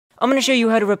I'm going to show you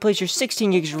how to replace your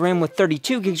 16 gigs of RAM with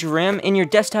 32 gigs of RAM in your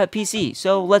desktop PC,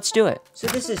 so let's do it. So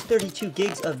this is 32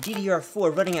 gigs of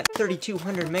DDR4 running at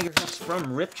 3200 megahertz from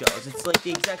Ripjaws. It's like the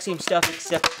exact same stuff,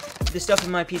 except the stuff in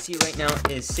my PC right now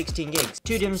is 16 gigs.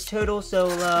 2 DIMMs total, so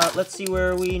let's see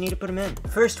where we need to put them in.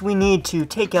 First, we need to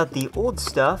take out the old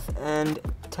stuff, and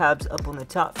tabs up on the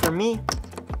top for me.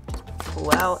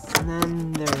 Pull out, and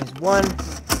then there's one.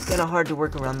 It's kind of hard to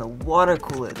work around the water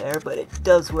cooler there, but it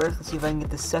does work. Let's see if I can get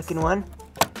the second one.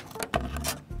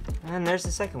 And there's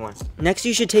the second one. Next,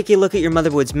 you should take a look at your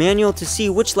motherboard's manual to see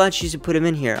which slots you should put them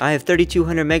in here. I have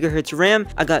 3200 megahertz RAM.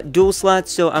 I got dual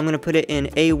slots, so I'm going to put it in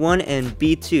A1 and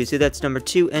B2. So that's number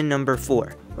 2 and number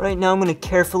 4. Right now, I'm going to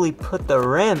carefully put the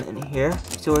RAM in here.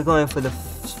 So we're going for the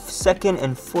second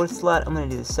and fourth slot. I'm going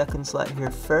to do the second slot here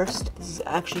first. This is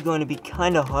actually going to be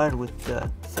kind of hard with the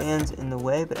fans in the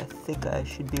way, but I think I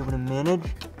should be able to manage.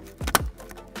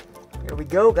 Here we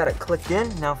go, got it clicked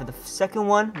in. Now for the second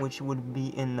one, which would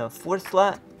be in the fourth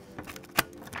slot.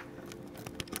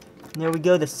 And there we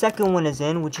go, the second one is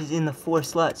in, which is in the fourth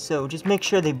slot. So just make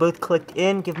sure they both clicked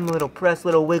in, give them a little press,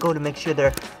 little wiggle to make sure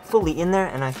they're fully in there,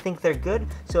 and I think they're good.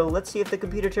 So let's see if the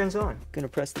computer turns on. Gonna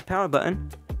press the power button.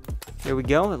 Here we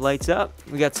go, it lights up.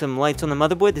 We got some lights on the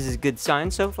motherboard. This is a good sign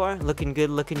so far. Looking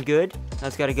good, looking good. Now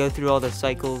it's got to go through all the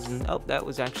cycles, and oh, that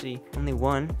was actually only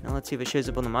one. Now let's see if it shows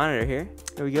up on the monitor here.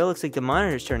 There we go, looks like the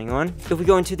monitor's turning on. If we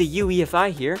go into the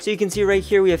UEFI here, so you can see right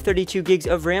here we have 32 gigs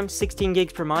of RAM, 16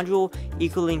 gigs per module,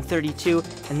 equaling 32,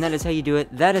 and that is how you do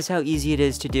it. That is how easy it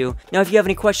is to do. Now if you have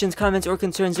any questions, comments, or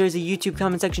concerns, there's a YouTube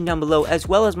comment section down below, as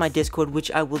well as my Discord, which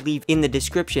I will leave in the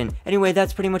description. Anyway,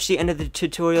 that's pretty much the end of the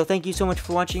tutorial. Thank you so much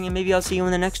for watching, and maybe I'll see you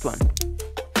in the next one.